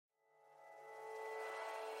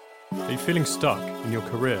Are you feeling stuck in your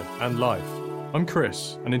career and life? I'm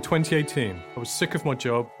Chris, and in 2018, I was sick of my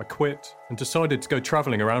job, I quit, and decided to go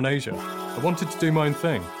travelling around Asia. I wanted to do my own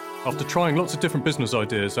thing. After trying lots of different business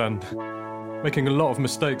ideas and making a lot of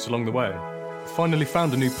mistakes along the way, I finally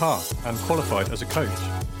found a new path and qualified as a coach.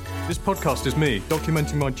 This podcast is me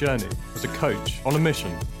documenting my journey as a coach on a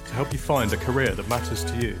mission to help you find a career that matters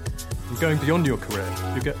to you. And going beyond your career,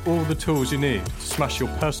 you'll get all the tools you need to smash your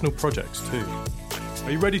personal projects too.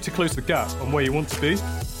 Are you ready to close the gap on where you want to be?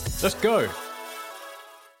 Let's go!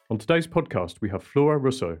 On today's podcast, we have Flora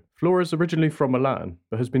Russo. Flora is originally from Milan,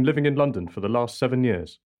 but has been living in London for the last 7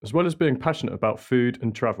 years. As well as being passionate about food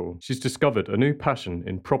and travel, she's discovered a new passion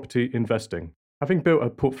in property investing. Having built a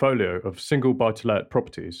portfolio of single buy-to-let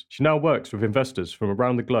properties, she now works with investors from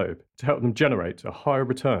around the globe to help them generate a higher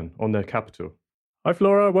return on their capital. Hi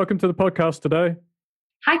Flora, welcome to the podcast today.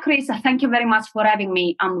 Hi Chris, thank you very much for having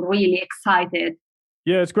me. I'm really excited.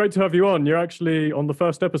 Yeah, it's great to have you on. You're actually on the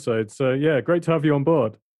first episode, so yeah, great to have you on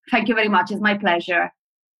board. Thank you very much. It's my pleasure.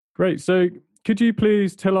 Great. So could you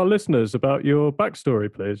please tell our listeners about your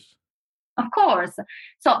backstory, please? Of course.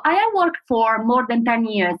 So I have worked for more than 10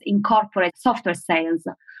 years in corporate software sales.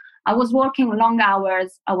 I was working long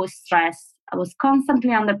hours. I was stressed. I was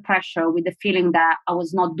constantly under pressure with the feeling that I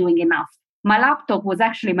was not doing enough. My laptop was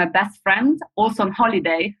actually my best friend, also on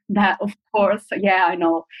holiday, that of course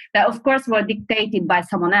were dictated by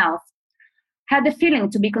someone else. Had the feeling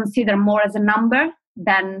to be considered more as a number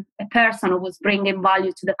than a person who was bringing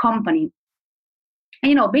value to the company.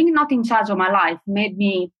 Being not in charge of my life made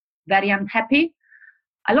me very unhappy.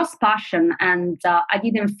 I lost passion and I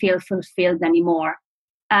didn't feel fulfilled anymore.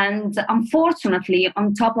 And unfortunately,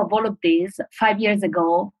 on top of all of this, 5 years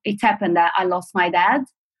ago, it happened that I lost my dad.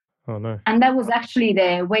 Oh no. And that was actually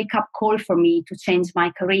the wake-up call for me to change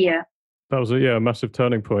my career. That was a massive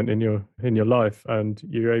turning point in your life, and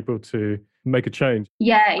you're able to make a change.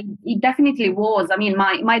 Yeah, it definitely was. I mean,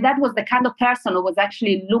 my dad was the kind of person who was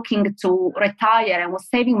actually looking to retire and was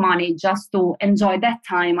saving money just to enjoy that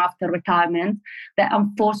time after retirement that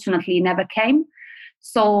unfortunately never came.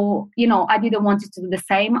 So, I didn't want it to do the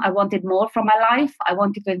same. I wanted more from my life. I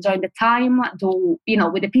wanted to enjoy the time, do,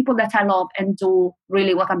 with the people that I love and do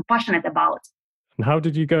really what I'm passionate about. And how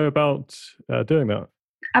did you go about doing that?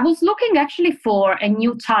 I was looking actually for a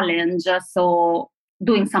new challenge, so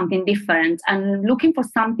doing something different and looking for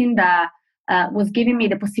something that was giving me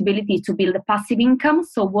the possibility to build a passive income.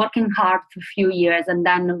 So working hard for a few years and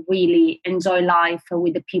then really enjoy life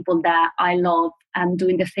with the people that I love and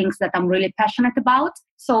doing the things that I'm really passionate about.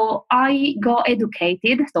 So I got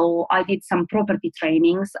educated. So I did some property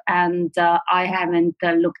trainings and I haven't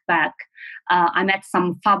looked back. I met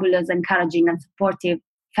some fabulous, encouraging and supportive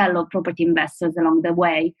fellow property investors along the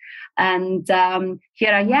way. And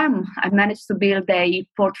here I am. I managed to build a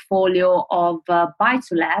portfolio of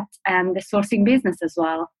buy-to-let and the sourcing business as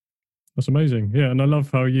well. That's amazing. Yeah, and I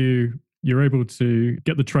love how you're able to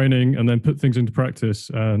get the training and then put things into practice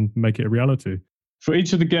and make it a reality. For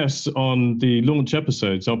each of the guests on the launch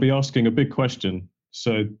episodes, I'll be asking a big question.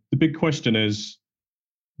 So the big question is,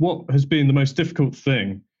 what has been the most difficult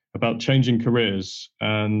thing about changing careers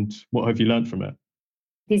and what have you learned from it?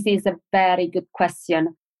 This is a very good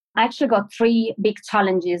question. I actually got 3 big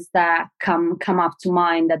challenges that come up to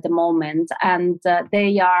mind at the moment, and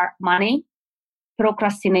they are money,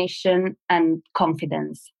 procrastination, and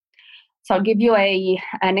confidence. So I'll give you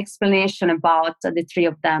an explanation about the 3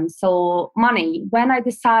 of them. So money, when I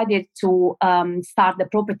decided to start the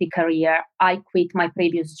property career, I quit my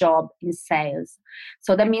previous job in sales.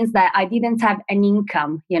 So that means that I didn't have an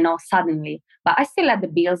income, suddenly, but I still had the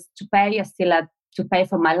bills to pay. I still had to pay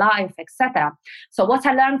for my life, etc. So what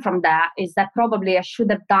I learned from that is that probably I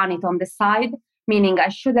should have done it on the side, meaning I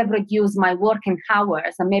should have reduced my working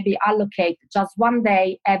hours and maybe allocate just 1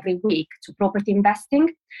 day every week to property investing.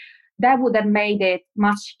 That would have made it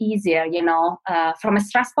much easier, from a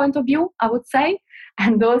stress point of view, I would say.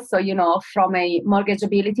 And also, from a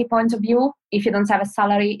mortgageability point of view, if you don't have a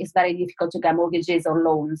salary, it's very difficult to get mortgages or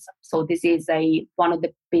loans. So this is one of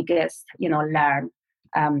the biggest, learn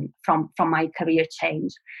from my career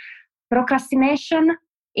change. Procrastination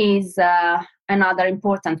is another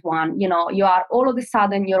important one. You are all of a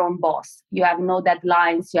sudden your own boss. You have no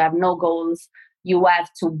deadlines, you have no goals. You have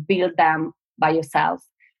to build them by yourself.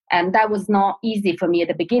 And that was not easy for me at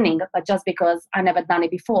the beginning, but just because I never done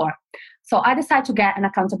it before. So I decided to get an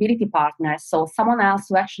accountability partner. So someone else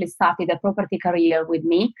who actually started a property career with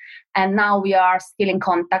me. And now we are still in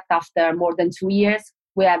contact after more than 2 years.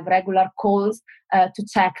 We have regular calls to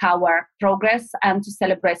check our progress and to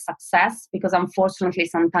celebrate success, because unfortunately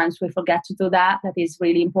sometimes we forget to do that. That is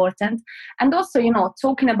really important. And also,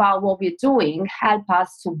 talking about what we're doing help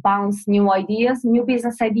us to bounce new ideas, new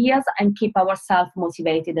business ideas, and keep ourselves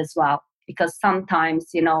motivated as well. Because sometimes,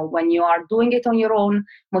 when you are doing it on your own,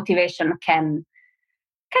 motivation can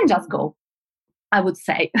just go, I would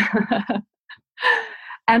say.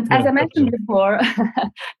 And as I mentioned before,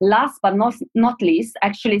 last but not least,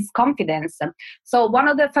 actually, is confidence. So one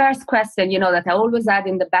of the first questions, that I always had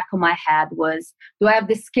in the back of my head was, do I have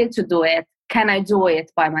the skill to do it? Can I do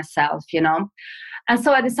it by myself, And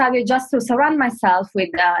so I decided just to surround myself with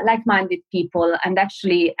like-minded people and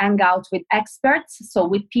actually hang out with experts, so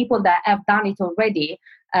with people that have done it already,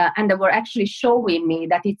 and they were actually showing me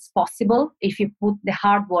that it's possible if you put the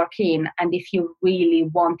hard work in and if you really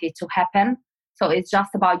want it to happen. So it's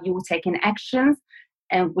just about you taking actions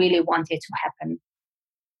and really want it to happen.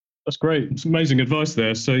 That's great. It's amazing advice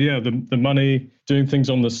there. So yeah, the money, doing things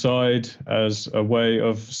on the side as a way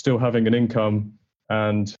of still having an income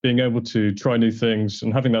and being able to try new things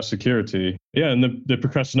and having that security. Yeah, and the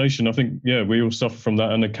procrastination, I think, we all suffer from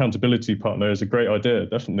that. An accountability partner is a great idea,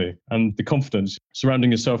 definitely. And the confidence, surrounding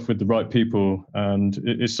yourself with the right people. And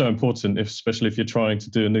it's so important, especially if you're trying to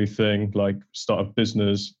do a new thing, like start a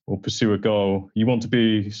business or pursue a goal. You want to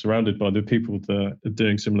be surrounded by the people that are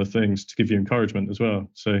doing similar things to give you encouragement as well.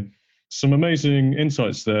 So some amazing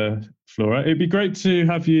insights there, Flora. It'd be great to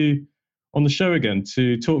have you on the show again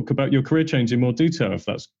to talk about your career change in more detail, if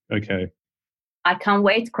that's okay. I can't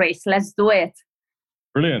wait, Chris. Let's do it.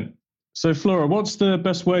 Brilliant. So, Flora, what's the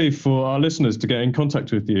best way for our listeners to get in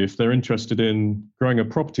contact with you if they're interested in growing a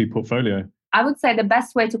property portfolio? I would say the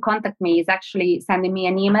best way to contact me is actually sending me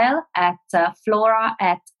an email at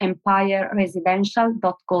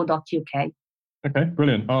flora@empireresidential.co.uk. Okay,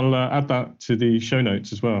 brilliant. I'll add that to the show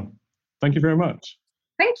notes as well. Thank you very much.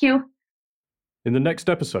 Thank you. In the next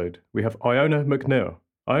episode, we have Iona McNeil.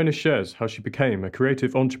 Iona shares how she became a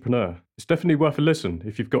creative entrepreneur. It's definitely worth a listen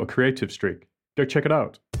if you've got a creative streak. Go check it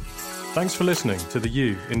out. Thanks for listening to the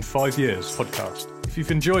You in 5 Years podcast. If you've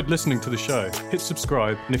enjoyed listening to the show, hit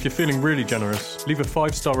subscribe, and if you're feeling really generous, leave a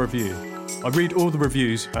 5-star review. I read all the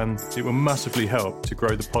reviews and it will massively help to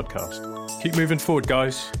grow the podcast. Keep moving forward,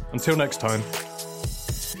 guys. Until next time.